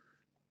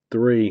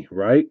 3,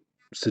 right?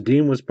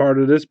 Sedin was part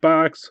of this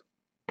box.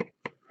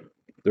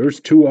 There's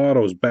 2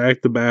 autos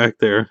back to back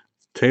there.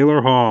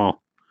 Taylor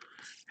Hall,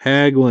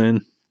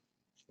 Hagelin,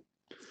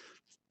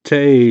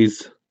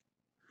 Tays,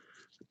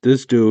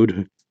 this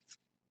dude,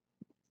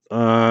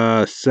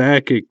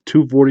 Sakic,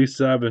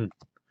 247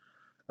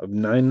 of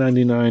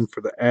 999 for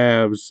the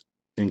Avs,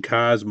 and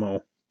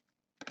Cosmo.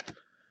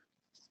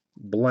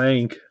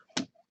 Blank.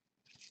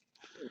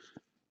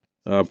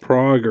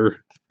 Prager,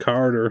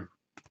 Carter.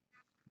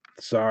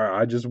 Sorry,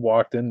 I just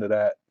walked into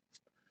that.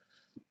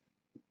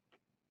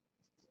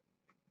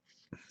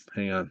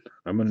 Hang on.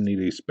 I'm going to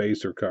need a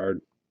spacer card.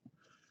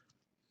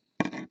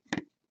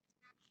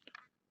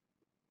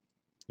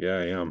 Yeah,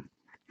 I am.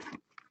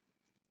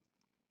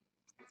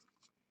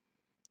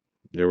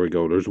 There we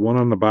go. There's one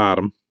on the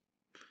bottom.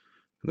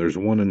 There's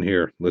one in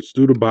here. Let's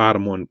do the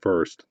bottom one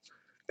first,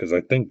 because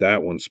I think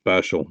that one's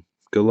special.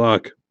 Good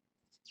luck.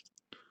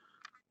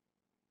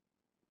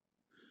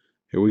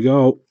 Here we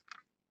go.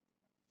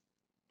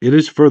 It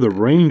is for the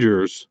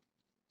Rangers.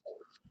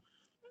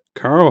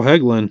 Carl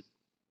Hagelin.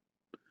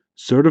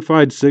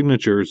 Certified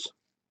signatures.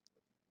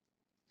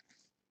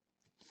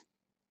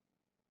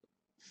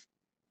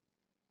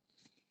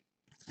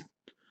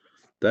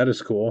 That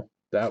is cool.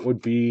 That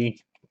would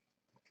be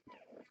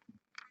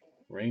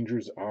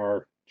Rangers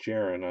are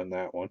Jaron on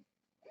that one.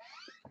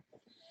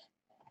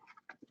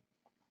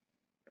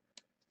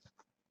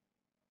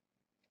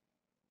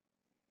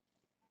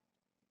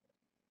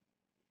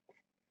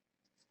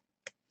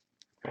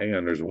 Hang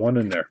on, there's one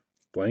in there.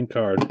 Blank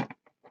card.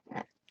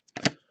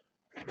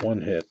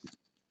 1 hit.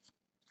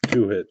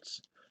 2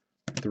 hits.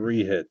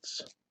 3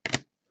 hits.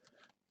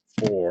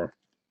 4,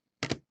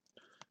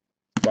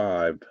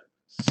 5,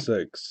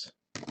 6,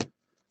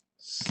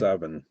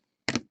 7,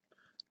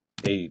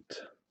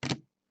 8,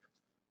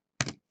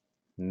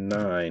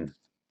 9,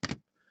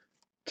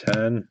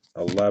 10,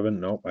 11.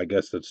 Nope, I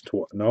guess that's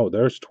 12. No,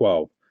 there's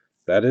 12.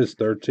 That is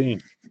 13.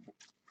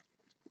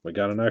 We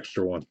got an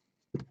extra one.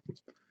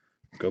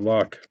 Good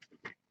luck.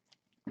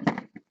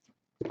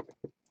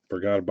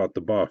 Forgot about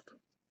the buff.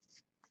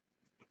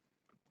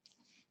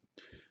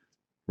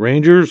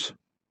 Rangers,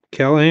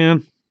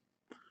 Callahan,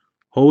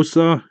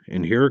 Hossa,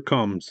 and here it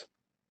comes.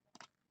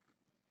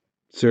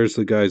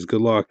 Seriously, guys,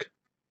 good luck.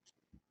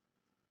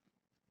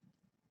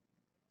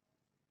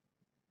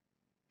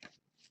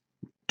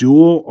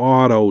 Dual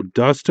auto,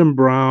 Dustin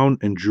Brown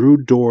and Drew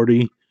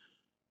Doherty,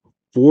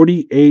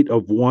 48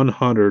 of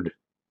 100.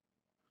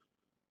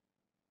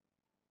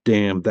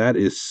 Damn, that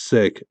is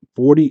sick.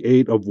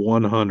 48 of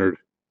 100.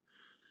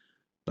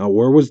 Now,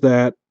 where was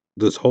that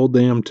this whole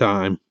damn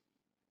time?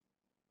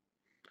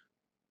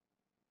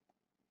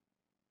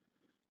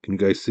 Can you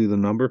guys see the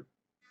number?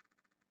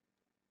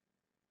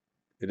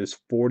 It is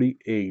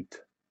 48.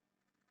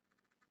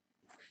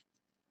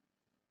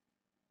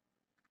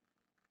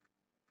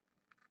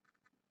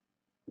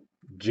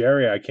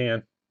 Jerry, I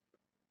can.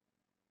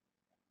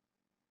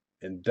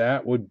 And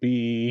that would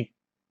be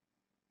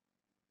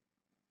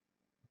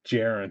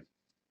Jaron.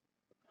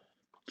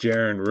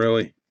 Jaron,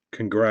 really?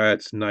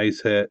 Congrats.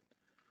 Nice hit.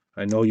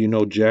 I know you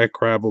know jack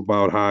crap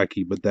about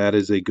hockey, but that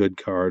is a good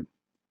card.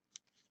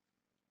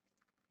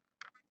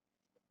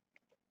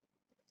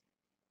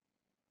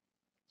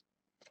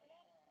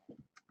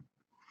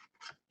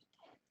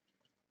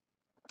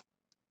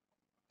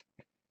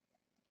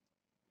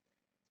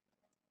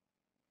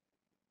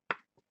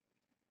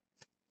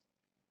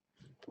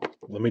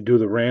 Let me do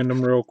the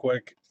random real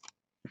quick.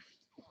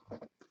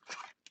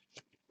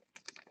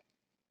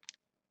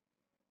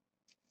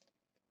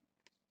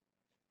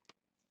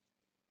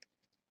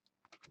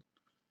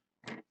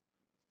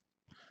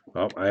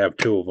 Oh, I have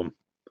two of them.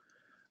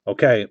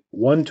 Okay,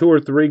 1, 2,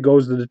 or 3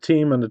 goes to the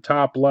team on the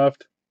top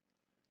left.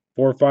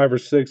 4, 5, or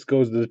 6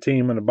 goes to the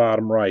team on the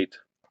bottom right.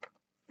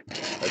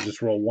 I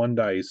just roll one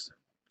dice.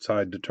 That's how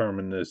I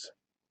determine this.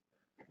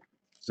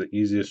 It's the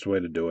easiest way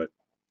to do it.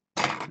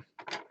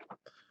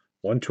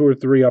 1, 2, or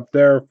 3 up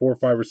there. 4,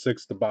 5, or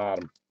 6 the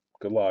bottom.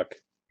 Good luck.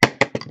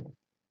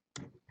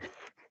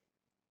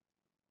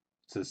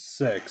 It's a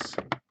 6.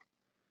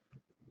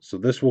 So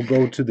this will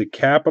go to the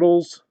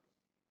Capitals.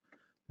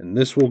 And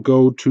this will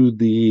go to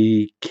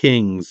the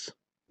Kings.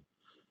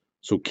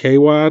 So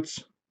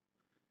K-Watts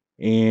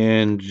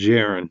and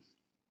Jaron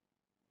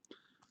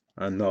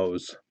on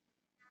those.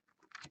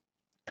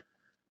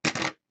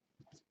 All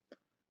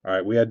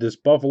right, we had this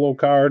Buffalo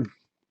card.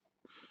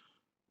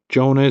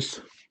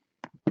 Jonas.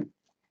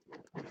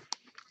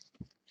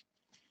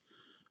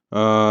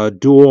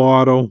 Dual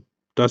auto.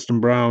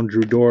 Dustin Brown,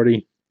 Drew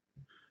Doherty.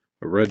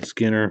 A Red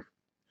Skinner.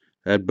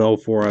 Ed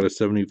Belfour out of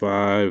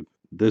 75.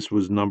 This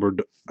was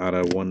numbered out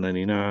of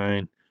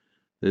 199.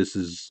 This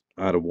is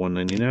out of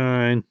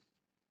 199.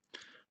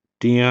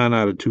 Dion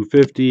out of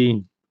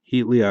 250.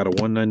 Heatley out of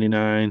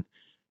 199.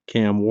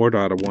 Cam Ward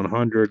out of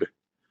 100.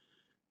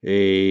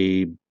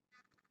 A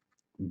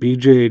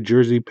BJ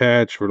jersey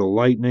patch for the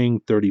Lightning,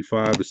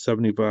 35 to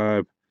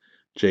 75.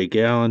 Jake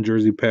Allen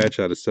jersey patch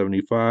out of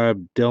 75.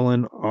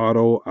 Dylan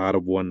auto out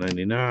of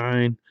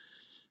 199.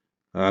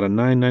 Out of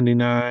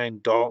 999.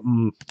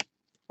 Dalton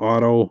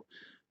auto.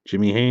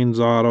 Jimmy Haynes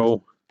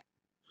auto.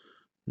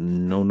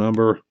 No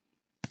number.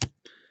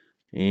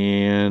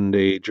 And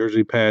a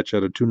jersey patch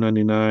out of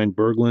 299.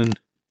 Berglund.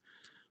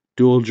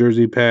 Dual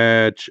jersey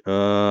patch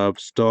of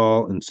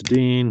Stahl and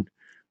Sedin.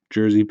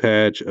 Jersey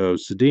patch of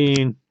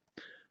Sedin.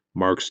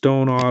 Mark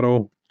Stone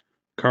auto.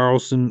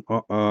 Carlson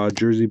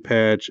jersey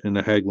patch, and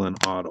the Hagelin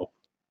auto.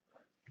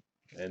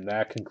 And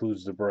that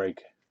concludes the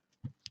break.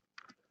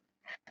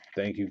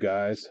 Thank you,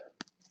 guys.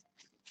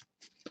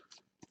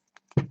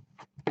 Let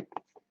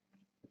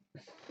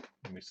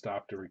me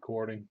stop the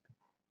recording.